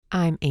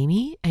I'm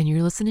Amy, and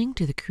you're listening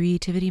to the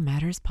Creativity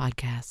Matters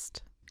podcast.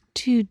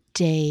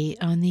 Today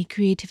on the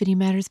Creativity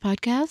Matters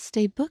podcast,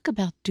 a book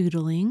about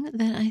doodling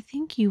that I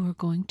think you are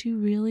going to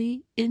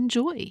really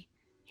enjoy.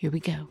 Here we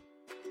go.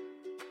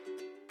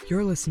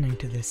 You're listening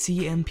to the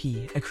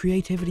CMP, a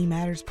Creativity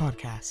Matters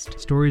podcast.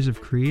 Stories of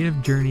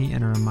creative journey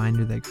and a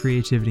reminder that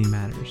creativity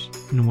matters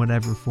in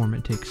whatever form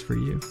it takes for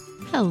you.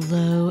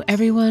 Hello,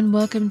 everyone.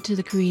 Welcome to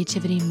the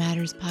Creativity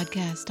Matters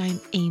podcast.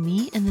 I'm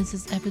Amy, and this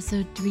is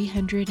episode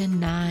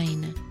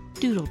 309,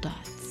 Doodle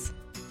Dots.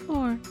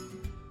 Or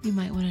you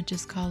might want to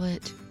just call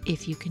it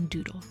If You Can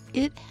Doodle.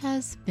 It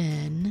has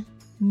been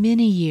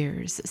many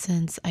years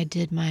since I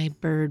did my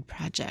bird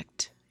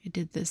project. I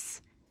did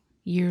this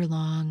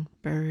year-long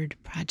bird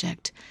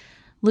project,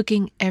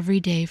 looking every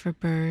day for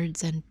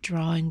birds and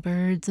drawing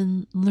birds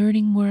and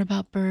learning more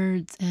about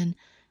birds and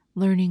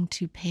learning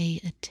to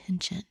pay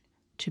attention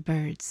to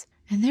birds.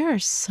 And there are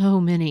so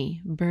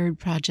many bird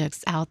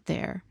projects out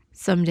there.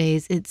 Some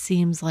days it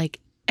seems like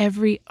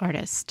every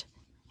artist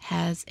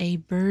has a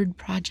bird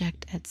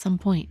project at some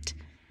point.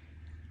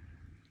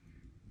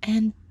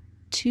 And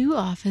too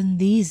often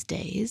these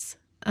days,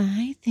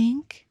 I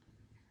think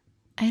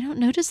I don't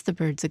notice the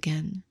birds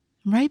again.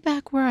 I'm right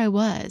back where I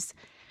was.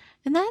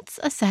 And that's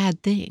a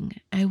sad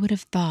thing. I would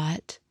have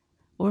thought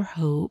or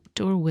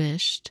hoped or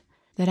wished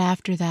that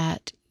after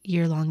that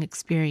year-long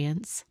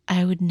experience,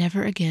 I would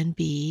never again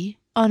be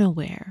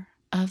unaware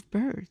of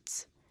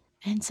birds.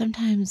 And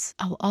sometimes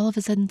I'll all of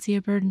a sudden see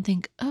a bird and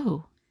think,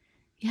 oh,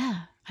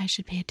 yeah, I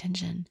should pay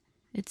attention.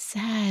 It's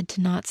sad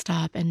to not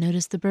stop and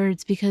notice the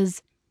birds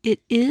because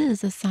it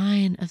is a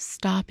sign of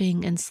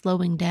stopping and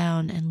slowing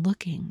down and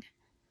looking.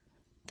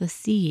 The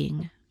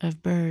seeing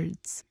of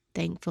birds.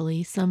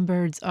 Thankfully, some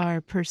birds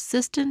are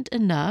persistent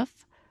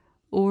enough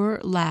or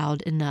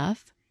loud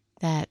enough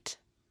that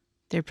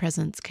their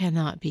presence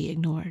cannot be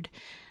ignored.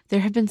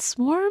 There have been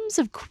swarms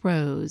of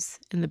crows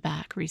in the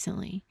back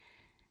recently.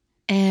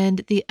 And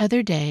the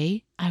other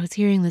day, I was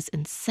hearing this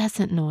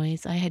incessant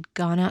noise. I had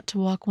gone out to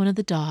walk one of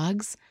the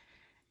dogs,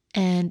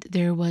 and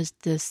there was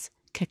this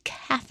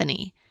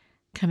cacophony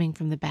coming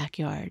from the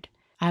backyard.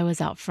 I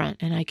was out front,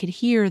 and I could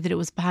hear that it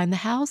was behind the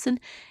house, and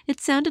it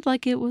sounded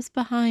like it was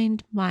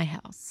behind my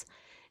house.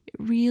 It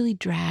really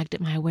dragged at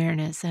my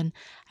awareness, and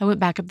I went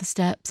back up the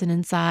steps and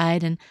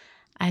inside, and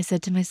I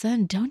said to my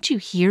son, "Don't you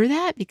hear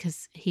that?"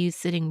 Because he's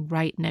sitting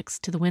right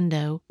next to the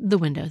window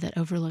that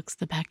overlooks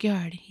the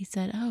backyard. He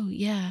said, "Oh,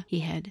 yeah." He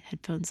had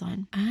headphones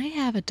on. I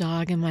have a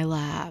dog in my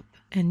lap,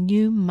 and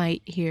you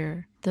might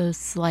hear those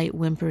slight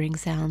whimpering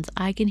sounds.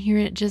 I can hear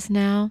it just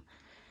now.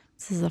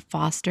 This is a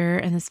foster,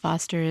 and this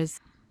foster is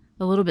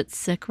a little bit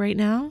sick right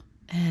now,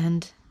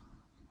 and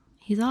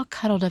he's all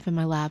cuddled up in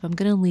my lap. I'm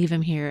going to leave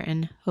him here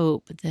and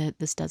hope that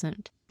this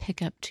doesn't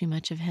pick up too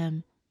much of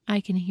him. I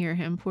can hear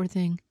him, poor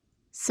thing.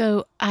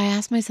 So I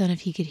asked my son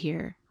if he could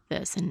hear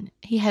this, and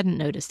he hadn't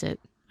noticed it.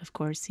 Of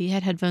course, he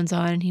had headphones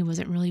on and he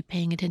wasn't really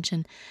paying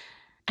attention.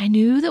 I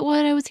knew that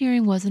what I was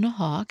hearing wasn't a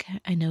hawk.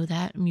 I know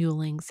that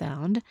mewling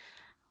sound,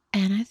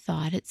 and I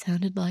thought it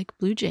sounded like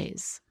blue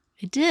jays.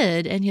 It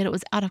did, and yet it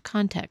was out of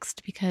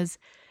context because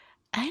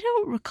I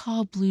don't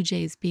recall blue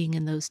jays being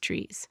in those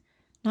trees,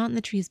 not in the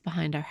trees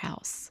behind our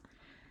house.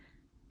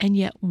 And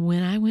yet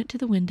when I went to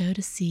the window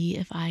to see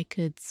if I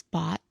could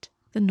spot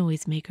the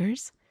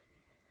noisemakers,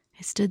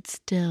 I stood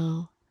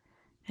still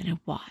and I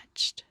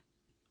watched,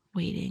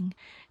 waiting,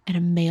 and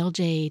a male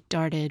jay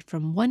darted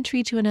from one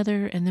tree to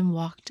another and then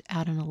walked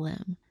out on a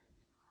limb.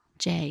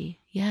 Jay,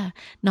 yeah,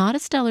 not a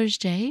Steller's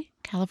jay,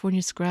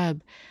 California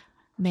scrub,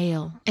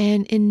 male.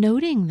 And in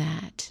noting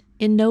that,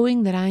 in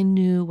knowing that I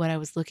knew what I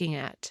was looking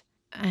at,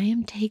 I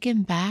am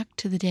taken back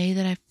to the day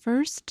that I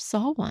first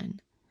saw one,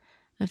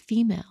 a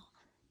female,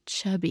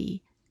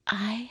 chubby.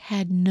 I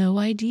had no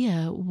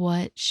idea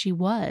what she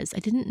was. I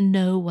didn't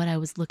know what I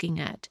was looking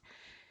at.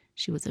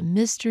 She was a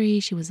mystery.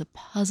 She was a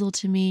puzzle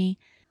to me.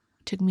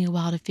 It took me a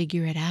while to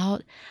figure it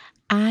out.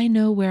 I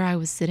know where I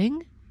was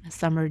sitting. A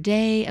summer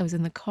day, I was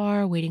in the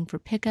car waiting for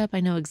pickup.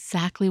 I know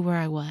exactly where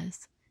I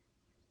was.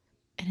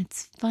 And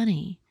it's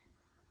funny,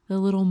 the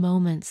little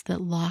moments that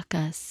lock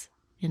us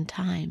in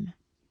time.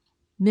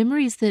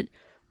 Memories that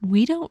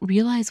we don't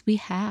realize we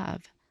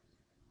have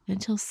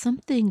until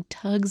something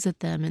tugs at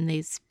them and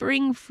they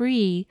spring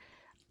free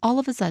all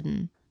of a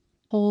sudden,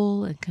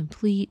 whole and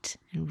complete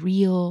and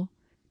real,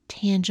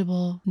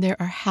 tangible. There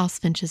are house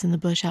finches in the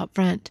bush out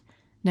front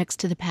next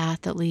to the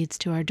path that leads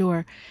to our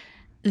door.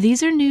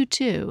 These are new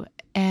too,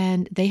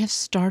 and they have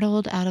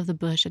startled out of the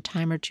bush a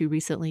time or two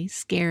recently,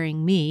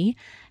 scaring me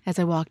as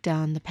I walk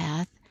down the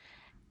path.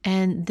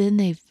 And then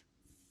they've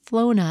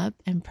flown up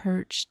and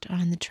perched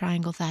on the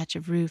triangle thatch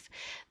of roof,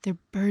 their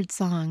bird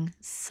song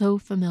so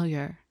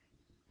familiar,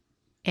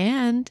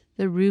 and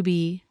the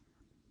ruby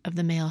of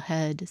the male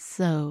head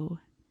so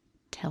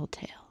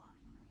telltale,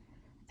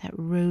 that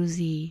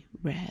rosy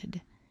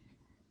red.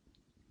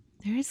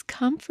 There is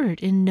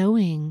comfort in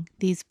knowing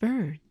these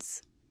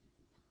birds.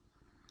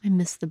 I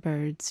miss the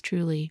birds,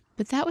 truly,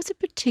 but that was a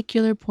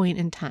particular point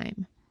in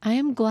time. I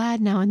am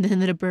glad now and then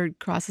that a bird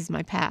crosses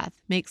my path,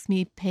 makes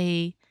me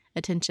pay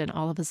attention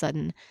all of a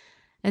sudden.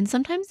 And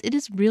sometimes it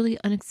is really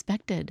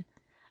unexpected.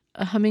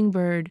 A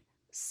hummingbird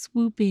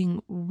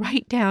swooping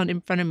right down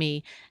in front of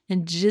me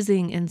and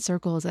jizzing in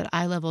circles at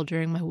eye level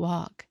during my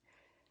walk.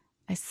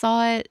 I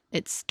saw it,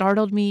 it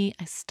startled me,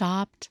 I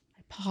stopped,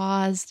 I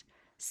paused,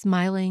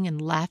 smiling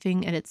and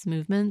laughing at its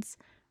movements,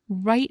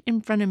 right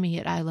in front of me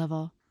at eye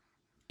level.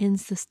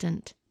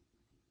 Insistent,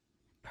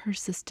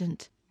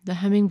 persistent. The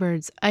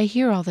hummingbirds I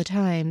hear all the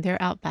time,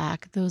 they're out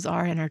back, those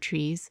are in our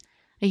trees.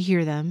 I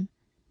hear them,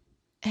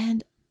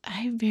 and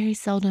I very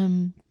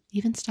seldom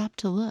even stop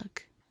to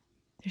look.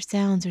 Their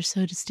sounds are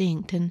so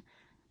distinct, and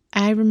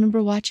I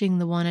remember watching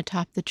the one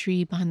atop the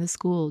tree behind the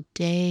school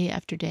day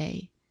after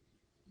day,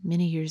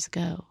 many years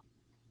ago.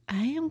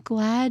 I am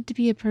glad to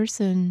be a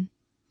person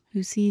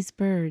who sees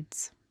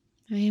birds.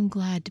 I am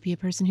glad to be a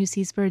person who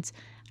sees birds.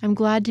 I'm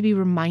glad to be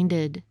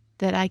reminded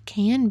that I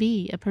can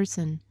be a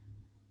person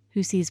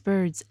who sees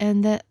birds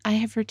and that I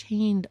have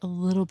retained a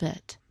little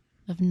bit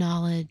of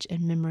knowledge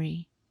and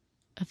memory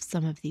of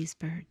some of these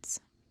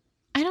birds.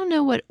 I don't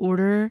know what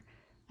order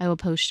I will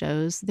post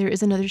shows. There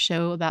is another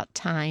show about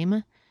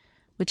time,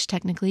 which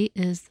technically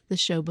is the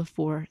show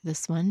before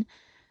this one,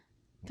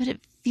 but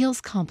it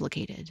feels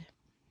complicated.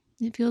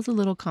 It feels a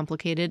little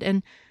complicated,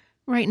 and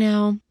right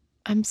now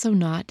I'm so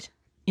not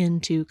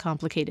into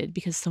complicated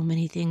because so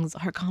many things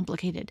are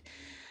complicated.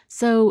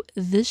 So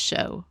this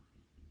show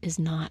is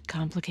not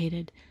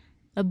complicated.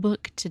 A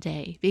book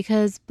today,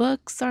 because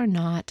books are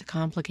not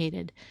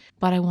complicated.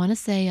 But I want to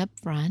say up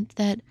front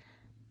that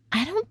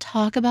I don't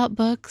talk about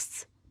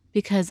books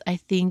because I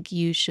think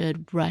you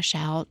should rush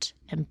out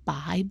and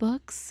buy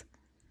books.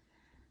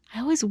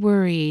 I always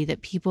worry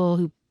that people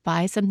who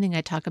buy something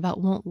I talk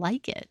about won't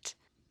like it.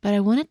 But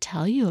I want to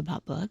tell you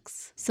about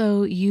books.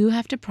 So you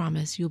have to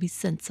promise you'll be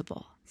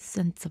sensible,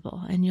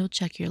 and you'll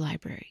check your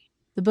library.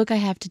 The book I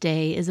have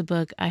today is a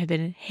book I've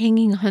been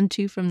hanging on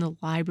to from the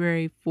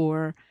library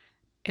for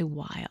a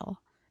while.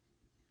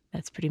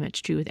 That's pretty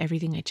much true with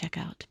everything I check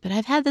out. But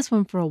I've had this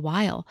one for a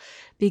while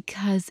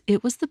because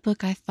it was the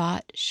book I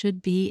thought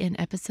should be in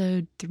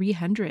episode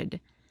 300.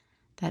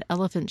 That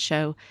elephant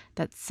show,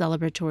 that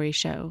celebratory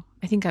show.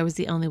 I think I was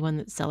the only one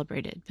that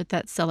celebrated, but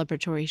that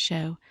celebratory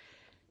show.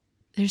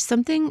 There's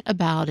something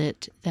about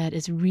it that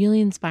is really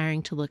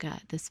inspiring to look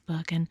at, this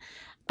book. And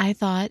I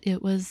thought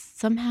it was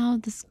somehow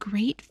this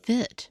great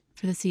fit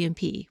for the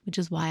CMP, which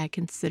is why I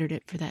considered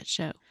it for that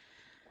show.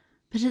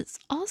 But it's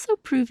also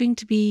proving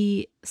to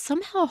be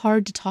somehow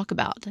hard to talk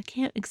about. I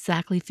can't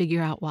exactly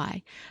figure out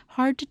why.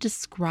 Hard to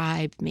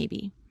describe,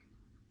 maybe.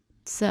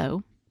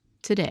 So,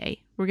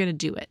 today, we're going to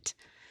do it.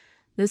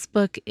 This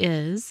book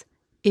is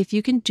If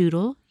You Can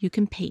Doodle, You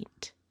Can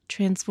Paint,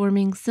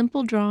 Transforming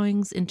Simple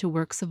Drawings into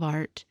Works of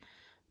Art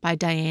by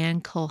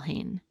Diane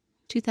Culhane,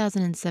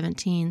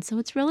 2017, so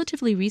it's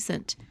relatively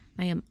recent.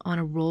 I am on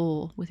a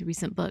roll with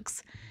recent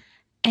books.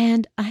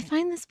 And I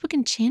find this book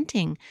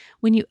enchanting.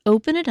 When you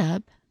open it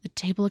up, the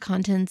table of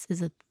contents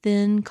is a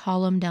thin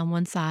column down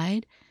one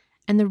side,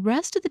 and the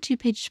rest of the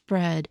 2-page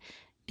spread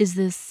is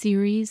this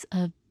series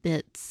of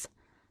bits,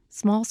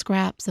 small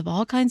scraps of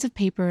all kinds of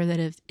paper that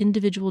have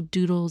individual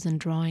doodles and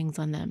drawings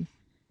on them.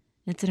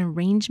 It's an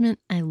arrangement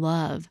I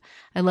love.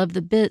 I love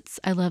the bits.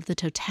 I love the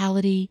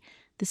totality.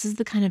 This is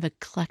the kind of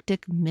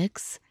eclectic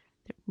mix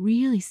that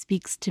really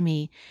speaks to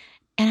me.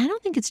 And I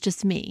don't think it's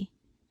just me.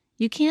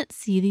 You can't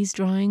see these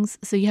drawings,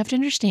 so you have to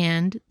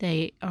understand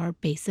they are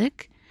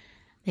basic.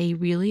 They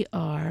really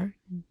are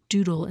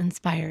doodle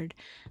inspired.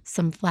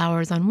 Some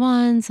flowers on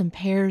one, some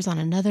pears on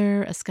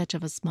another, a sketch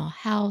of a small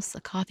house, a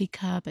coffee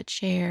cup, a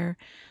chair,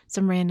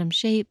 some random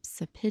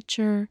shapes, a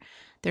picture.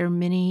 There are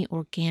many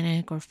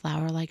organic or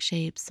flower-like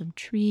shapes, some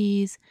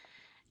trees.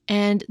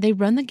 And they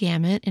run the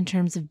gamut in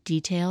terms of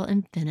detail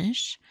and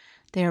finish.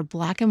 They are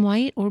black and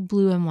white or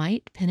blue and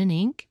white, pen and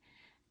ink.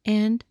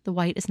 And the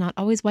white is not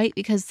always white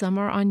because some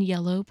are on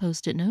yellow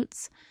Post-it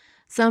notes.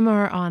 Some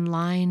are on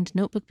lined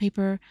notebook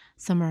paper.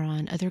 Some are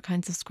on other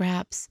kinds of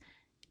scraps.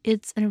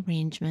 It's an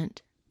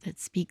arrangement that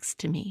speaks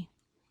to me.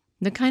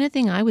 The kind of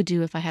thing I would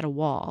do if I had a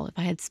wall, if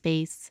I had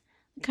space.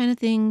 The kind of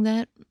thing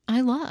that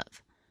I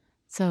love.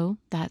 So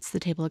that's the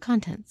table of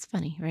contents.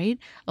 Funny, right?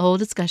 A whole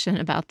discussion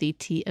about the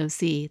TOC,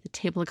 the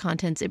table of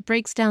contents. It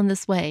breaks down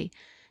this way.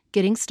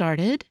 Getting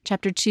started.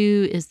 Chapter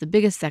 2 is the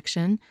biggest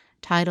section,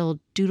 titled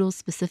Doodle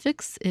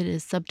Specifics. It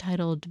is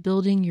subtitled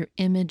Building Your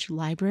Image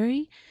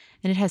Library,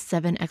 and it has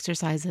 7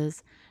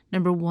 exercises.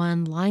 Number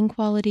 1, line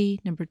quality.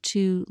 Number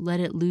 2, let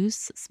it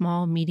loose,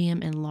 small,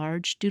 medium, and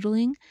large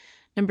doodling.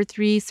 Number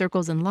 3,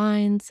 circles and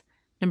lines.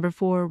 Number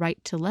 4,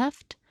 right to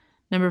left.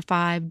 Number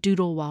 5,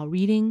 doodle while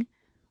reading.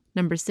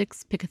 Number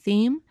 6, pick a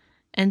theme.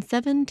 And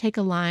 7, take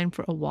a line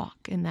for a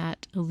walk. And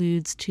that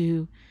alludes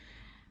to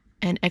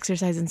an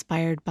exercise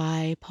inspired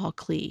by Paul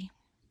Klee.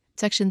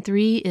 Section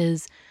 3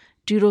 is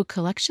doodle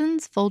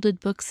collections, folded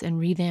books, and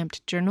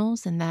revamped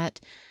journals. And that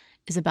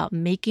is about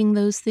making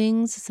those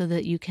things so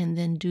that you can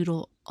then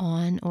doodle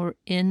on or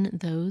in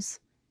those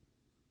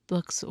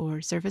books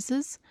or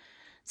surfaces.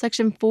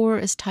 Section 4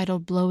 is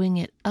titled Blowing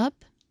It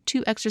Up,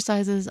 2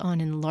 exercises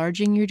on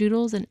enlarging your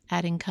doodles and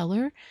adding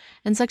color.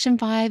 And section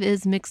 5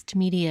 is mixed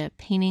media,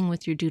 painting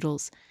with your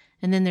doodles.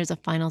 And then there's a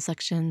final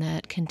section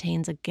that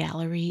contains a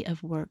gallery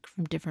of work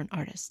from different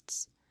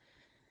artists.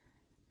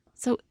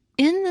 So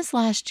in this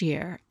last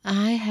year,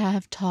 I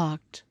have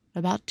talked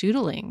about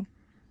doodling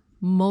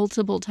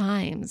multiple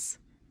times.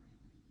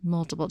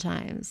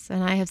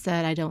 And I have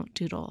said I don't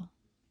doodle.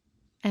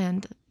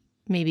 And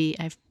maybe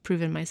I've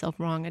proven myself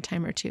wrong a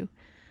time or two.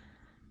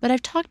 But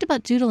I've talked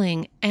about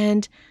doodling,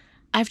 and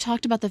I've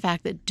talked about the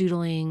fact that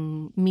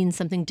doodling means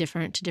something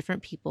different to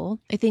different people.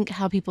 I think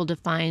how people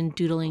define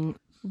doodling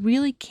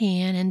really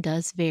can and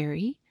does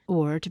vary.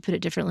 Or to put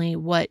it differently,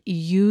 what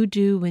you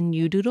do when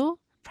you doodle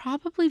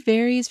probably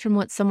varies from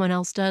what someone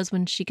else does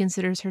when she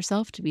considers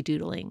herself to be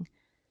doodling.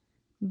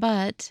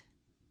 But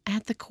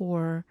at the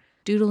core,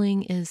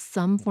 doodling is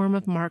some form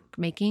of mark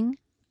making.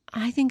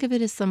 I think of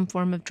it as some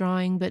form of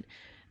drawing, but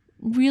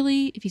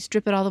really, if you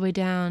strip it all the way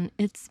down,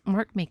 it's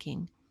mark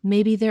making.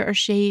 Maybe there are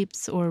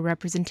shapes or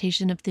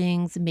representation of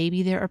things.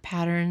 Maybe there are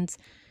patterns.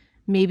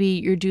 Maybe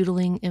your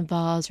doodling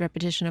involves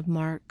repetition of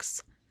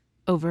marks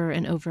over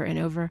and over and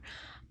over.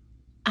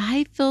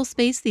 I fill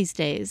space these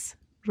days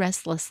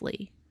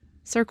restlessly.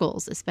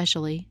 Circles,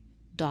 especially.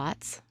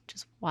 Dots, which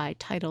is why I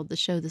titled the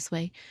show this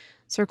way.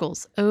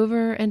 Circles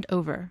over and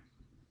over.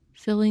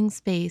 Filling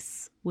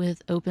space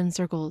with open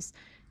circles.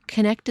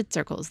 Connected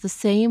circles, the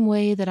same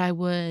way that I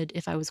would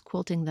if I was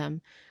quilting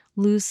them.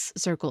 Loose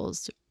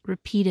circles,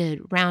 repeated,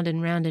 round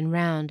and round and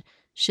round.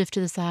 Shift to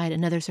the side,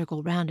 another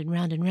circle, round and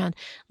round and round.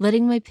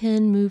 Letting my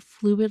pen move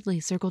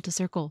fluidly, circle to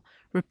circle.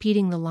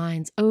 Repeating the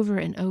lines over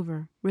and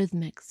over.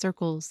 Rhythmic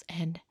circles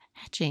and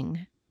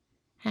hatching.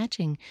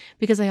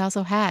 Because I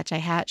also hatch. I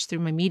hatch through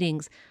my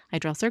meetings. I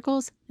draw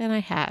circles and I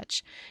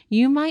hatch.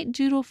 You might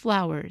doodle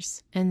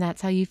flowers, and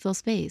that's how you fill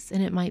space,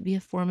 and it might be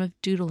a form of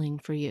doodling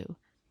for you.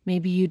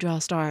 Maybe you draw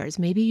stars,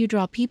 maybe you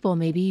draw people,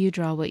 maybe you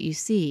draw what you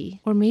see,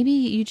 or maybe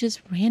you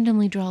just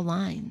randomly draw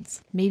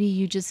lines. Maybe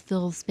you just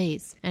fill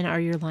space. And are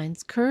your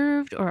lines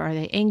curved or are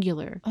they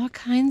angular? All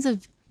kinds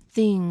of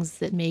things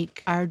that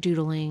make our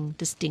doodling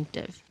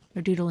distinctive.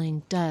 Our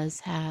doodling does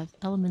have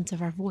elements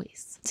of our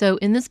voice. So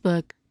in this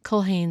book,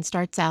 Culhane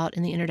starts out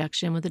in the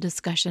introduction with a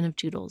discussion of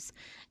doodles.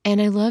 And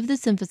I love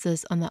this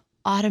emphasis on the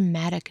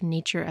automatic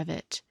nature of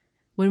it.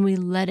 When we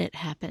let it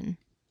happen.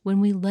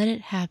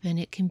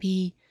 It can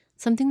be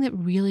something that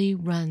really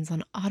runs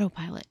on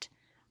autopilot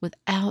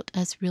without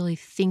us really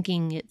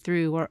thinking it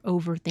through or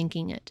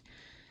overthinking it.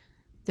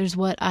 There's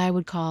what I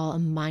would call a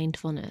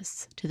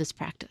mindfulness to this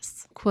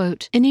practice.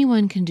 Quote,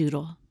 anyone can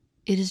doodle.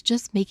 It is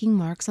just making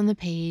marks on the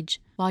page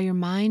while your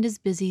mind is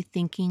busy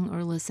thinking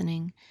or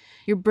listening.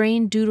 Your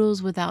brain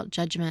doodles without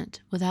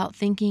judgment, without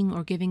thinking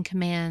or giving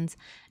commands,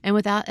 and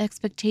without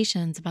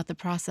expectations about the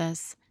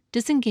process.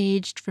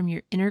 Disengaged from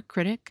your inner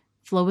critic,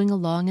 flowing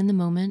along in the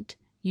moment,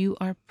 you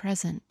are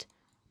present.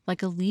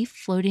 Like a leaf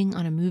floating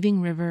on a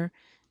moving river,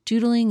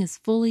 doodling is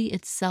fully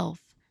itself,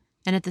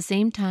 and at the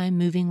same time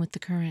moving with the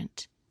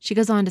current. She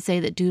goes on to say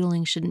that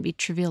doodling shouldn't be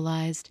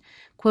trivialized.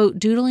 Quote,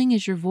 doodling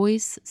is your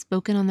voice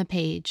spoken on the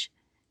page,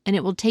 and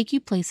it will take you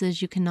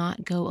places you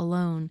cannot go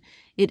alone.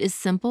 It is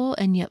simple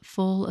and yet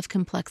full of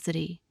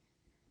complexity.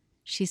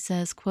 She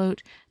says,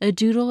 quote, a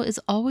doodle is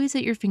always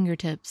at your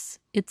fingertips.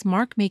 It's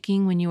mark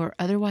making when you are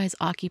otherwise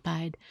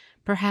occupied,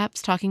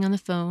 perhaps talking on the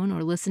phone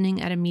or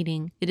listening at a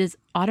meeting. It is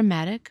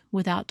automatic,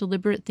 without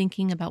deliberate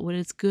thinking about what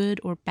is good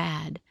or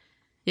bad.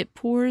 It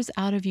pours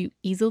out of you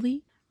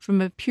easily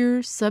from a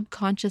pure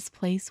subconscious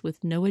place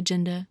with no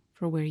agenda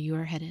for where you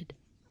are headed.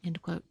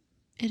 End quote.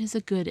 It is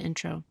a good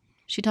intro.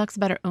 She talks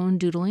about her own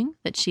doodling,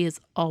 that she is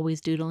always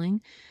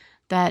doodling.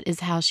 That is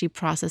how she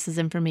processes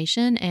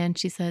information, and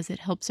she says it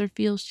helps her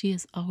feel she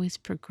is always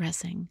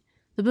progressing.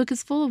 The book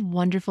is full of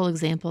wonderful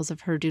examples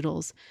of her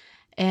doodles,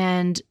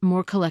 and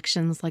more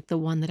collections like the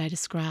one that I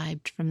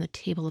described from the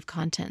table of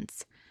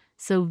contents.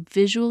 So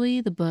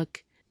visually, the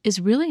book is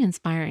really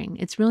inspiring.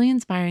 It's really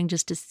inspiring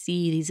just to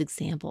see these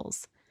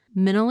examples.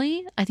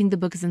 Mentally, I think the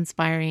book is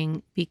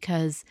inspiring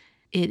because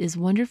it is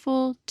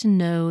wonderful to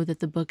know that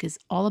the book is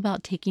all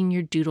about taking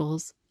your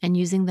doodles and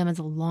using them as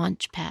a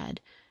launch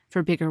pad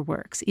for bigger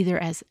works, either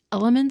as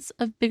elements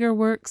of bigger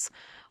works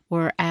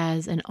or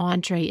as an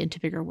entree into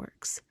bigger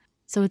works.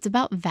 So it's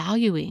about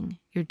valuing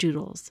your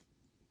doodles.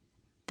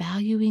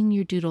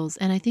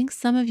 And I think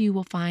some of you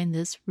will find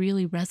this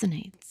really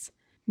resonates.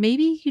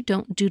 Maybe you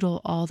don't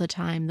doodle all the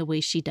time the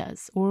way she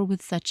does, or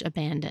with such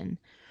abandon,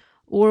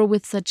 or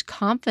with such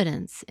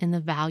confidence in the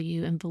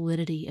value and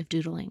validity of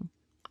doodling.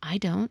 I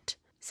don't.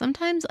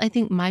 Sometimes I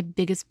think my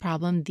biggest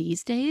problem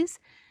these days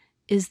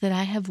is that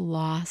I have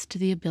lost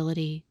the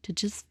ability to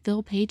just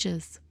fill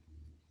pages.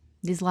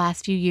 These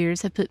last few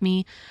years have put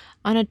me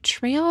on a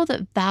trail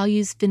that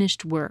values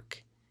finished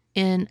work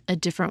in a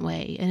different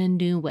way, in a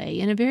new way,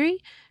 in a very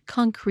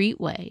concrete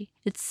way.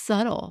 It's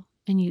subtle,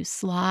 and you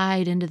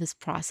slide into this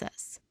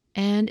process.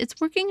 And it's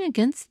working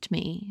against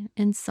me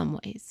in some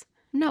ways.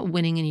 I'm not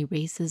winning any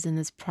races in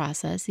this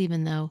process,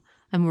 even though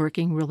I'm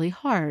working really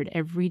hard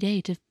every day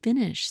to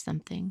finish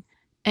something.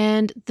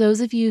 And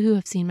those of you who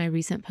have seen my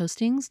recent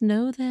postings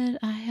know that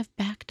I have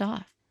backed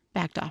off.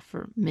 Backed off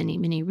for many,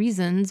 many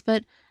reasons,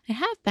 but I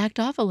have backed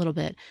off a little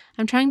bit.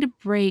 I'm trying to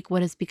break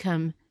what has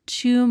become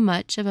too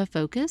much of a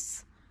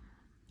focus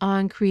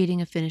on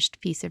creating a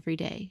finished piece every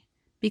day.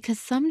 Because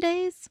some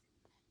days,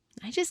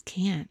 I just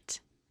can't.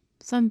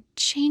 So I'm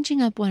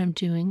changing up what I'm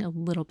doing a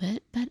little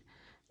bit, but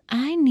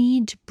I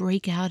need to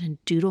break out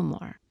and doodle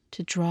more,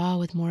 to draw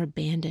with more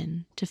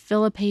abandon, to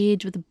fill a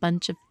page with a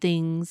bunch of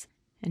things,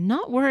 and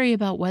not worry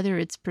about whether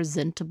it's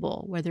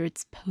presentable, whether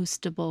it's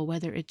postable,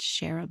 whether it's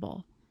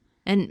shareable.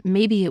 And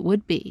maybe it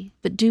would be,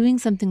 but doing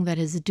something that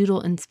is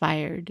doodle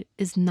inspired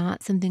is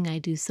not something I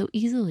do so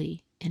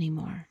easily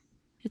anymore.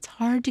 It's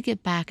hard to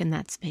get back in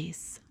that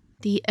space.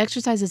 The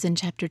exercises in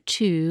chapter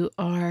 2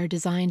 are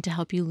designed to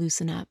help you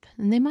loosen up,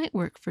 and they might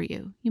work for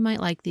you. You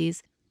might like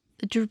these.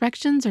 The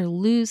directions are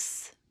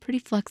loose, pretty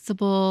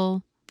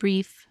flexible,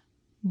 brief.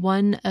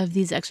 One of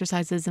these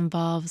exercises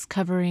involves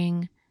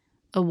covering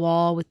a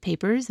wall with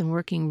papers and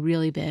working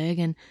really big,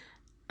 and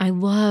I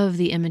love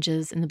the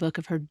images in the book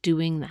of her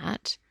doing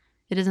that.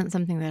 It isn't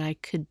something that I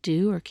could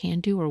do or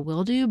can do or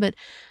will do, but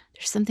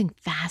there's something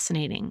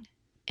fascinating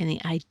in the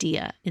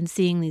idea in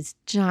seeing these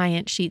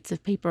giant sheets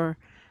of paper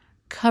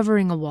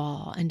covering a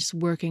wall and just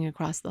working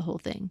across the whole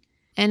thing.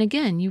 And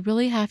again, you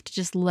really have to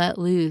just let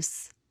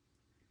loose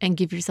and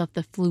give yourself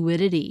the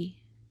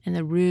fluidity and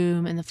the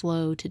room and the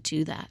flow to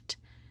do that.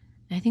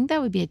 And I think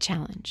that would be a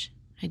challenge.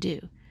 I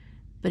do.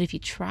 But if you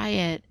try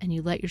it and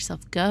you let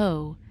yourself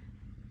go,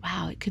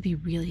 wow, it could be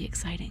really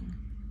exciting.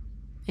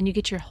 And you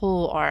get your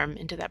whole arm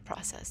into that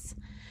process.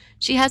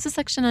 She has a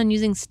section on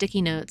using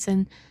sticky notes,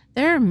 and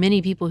there are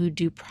many people who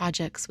do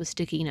projects with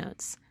sticky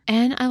notes.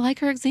 And I like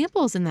her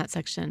examples in that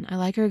section. I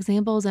like her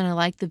examples, and I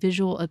like the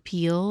visual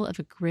appeal of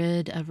a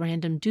grid of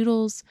random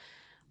doodles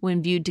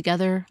when viewed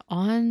together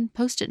on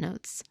Post-it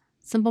notes,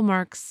 simple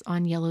marks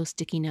on yellow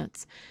sticky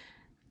notes.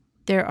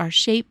 There are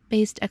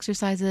shape-based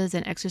exercises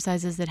and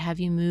exercises that have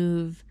you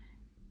move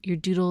your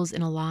doodles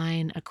in a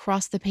line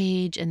across the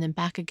page and then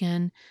back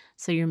again.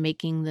 So you're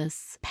making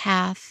this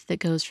path that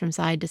goes from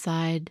side to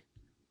side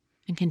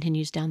and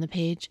continues down the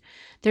page.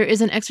 There is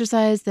an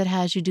exercise that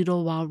has you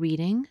doodle while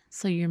reading.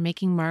 So you're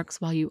making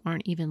marks while you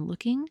aren't even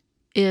looking.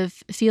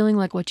 If feeling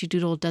like what you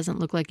doodle doesn't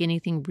look like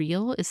anything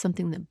real is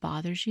something that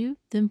bothers you,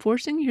 then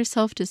forcing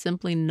yourself to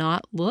simply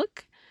not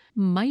look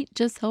might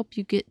just help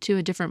you get to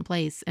a different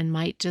place and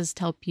might just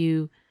help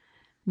you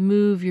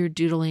move your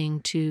doodling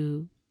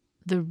to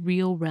the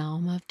real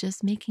realm of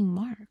just making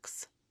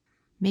marks,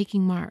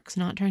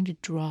 not trying to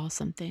draw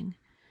something.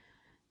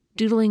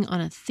 Doodling on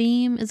a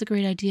theme is a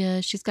great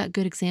idea. She's got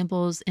good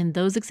examples, and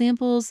those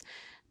examples,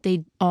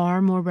 they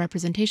are more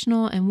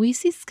representational, and we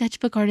see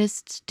sketchbook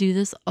artists do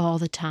this all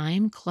the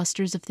time,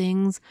 clusters of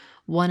things,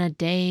 one a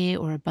day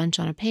or a bunch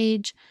on a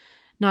page.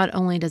 Not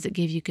only does it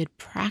give you good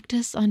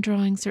practice on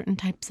drawing certain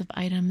types of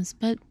items,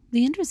 but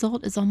the end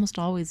result is almost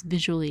always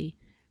visually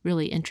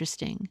really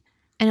interesting.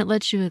 And it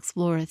lets you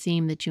explore a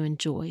theme that you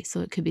enjoy.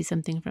 So it could be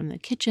something from the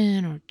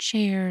kitchen or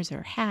chairs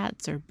or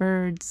hats or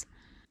birds.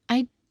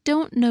 I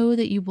don't know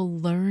that you will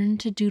learn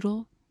to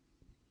doodle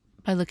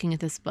by looking at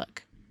this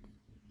book.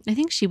 I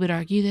think she would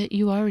argue that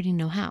you already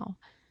know how.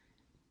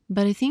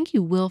 But I think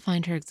you will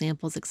find her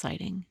examples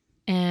exciting.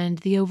 And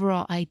the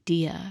overall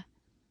idea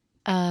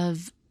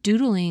of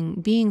doodling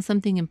being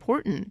something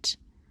important,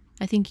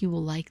 I think you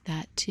will like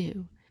that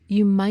too.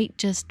 You might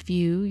just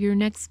view your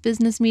next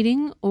business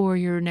meeting or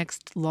your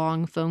next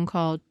long phone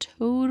call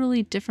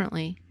totally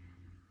differently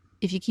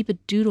if you keep a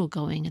doodle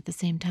going at the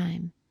same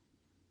time.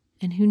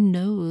 And who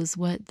knows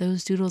what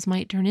those doodles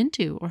might turn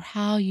into or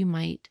how you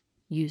might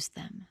use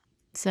them.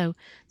 So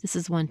this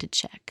is one to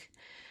check.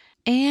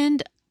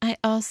 And I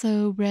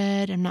also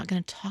read, I'm not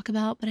going to talk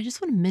about, but I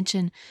just want to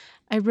mention,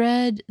 I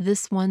read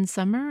This One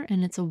Summer,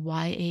 and it's a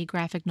YA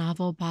graphic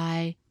novel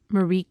by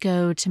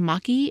Mariko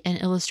Tamaki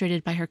and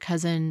illustrated by her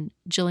cousin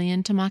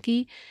Jillian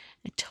Tamaki.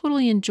 I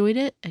totally enjoyed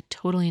it.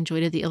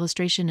 The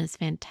illustration is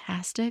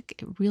fantastic.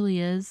 It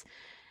really is.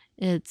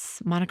 It's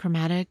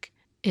monochromatic.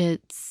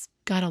 It's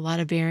got a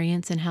lot of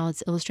variance in how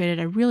it's illustrated.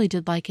 I really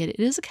did like it. It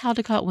is a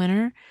Caldecott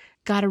winner.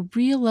 Got a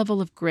real level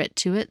of grit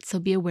to it, so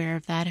be aware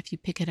of that if you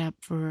pick it up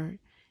for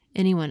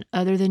anyone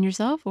other than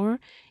yourself, or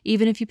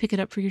even if you pick it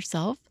up for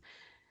yourself.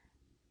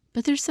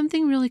 But there's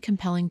something really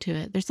compelling to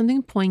it. There's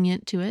something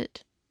poignant to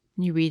it.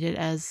 You read it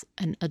as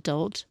an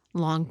adult,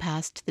 long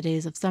past the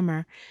days of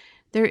summer.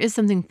 There is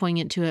something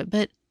poignant to it,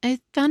 but I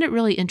found it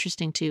really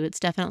interesting too. It's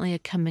definitely a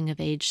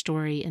coming-of-age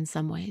story in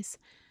some ways.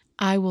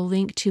 I will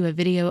link to a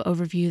video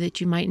overview that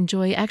you might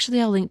enjoy.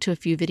 Actually, I'll link to a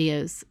few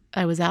videos.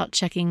 I was out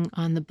checking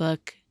on the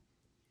book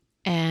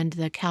and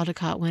the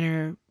Caldecott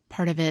winner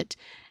part of it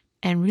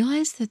and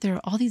realized that there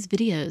are all these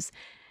videos.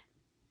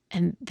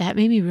 And that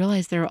made me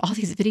realize there are all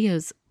these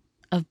videos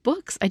of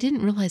books. I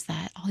didn't realize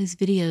that. All these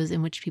videos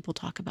in which people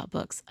talk about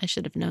books. I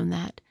should have known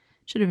that.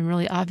 Should have been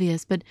really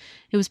obvious, but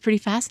it was pretty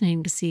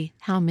fascinating to see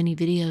how many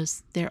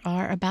videos there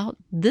are about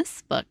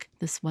this book,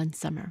 This One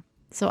Summer.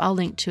 So I'll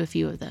link to a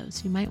few of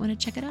those. You might want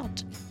to check it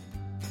out.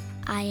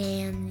 I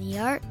am the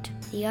art.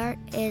 The art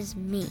is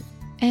me.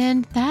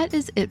 And that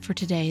is it for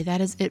today. That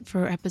is it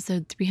for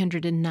episode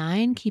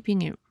 309,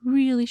 keeping it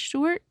really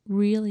short,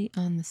 really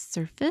on the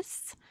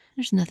surface.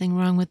 There's nothing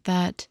wrong with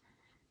that.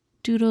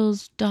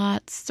 Doodles,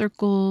 dots,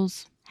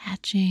 circles,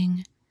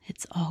 hatching,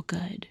 it's all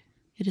good.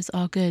 It is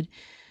all good.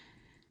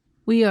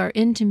 We are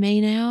into May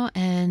now,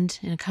 and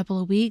in a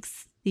couple of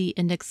weeks, the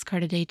Index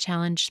Card a Day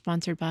Challenge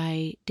sponsored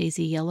by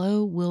Daisy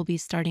Yellow will be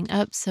starting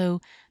up.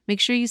 So make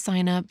sure you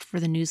sign up for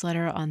the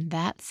newsletter on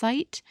that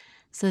site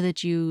so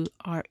that you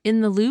are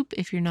in the loop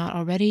if you're not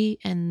already,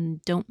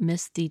 and don't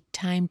miss the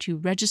time to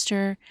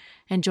register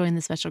and join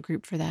the special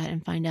group for that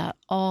and find out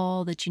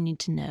all that you need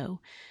to know.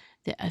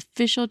 The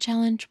official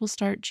challenge will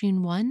start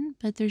June 1,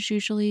 but there's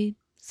usually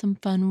some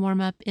fun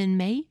warm-up in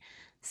May.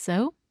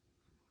 So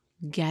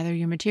gather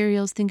your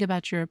materials, think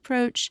about your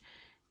approach,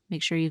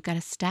 make sure you've got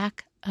a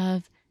stack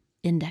of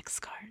index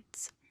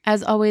cards.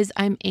 As always,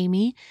 I'm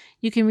Amy.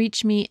 You can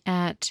reach me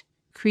at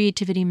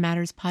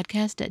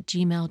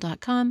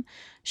creativitymatterspodcast@gmail.com.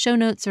 Show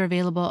notes are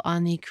available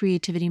on the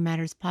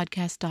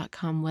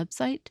creativitymatterspodcast.com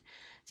website.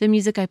 The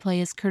music I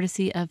play is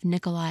courtesy of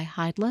Nikolai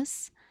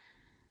Heideless.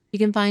 You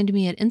can find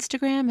me at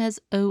Instagram as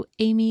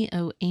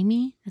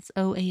OAmy. That's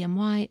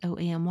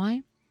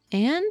OAMY.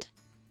 And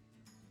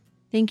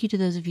thank you to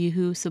those of you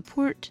who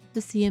support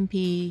the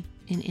CMP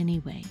in any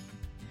way.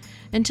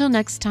 Until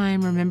next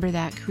time, remember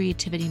that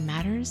creativity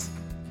matters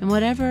in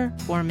whatever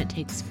form it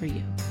takes for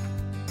you.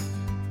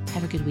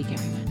 Have a good week,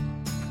 everyone.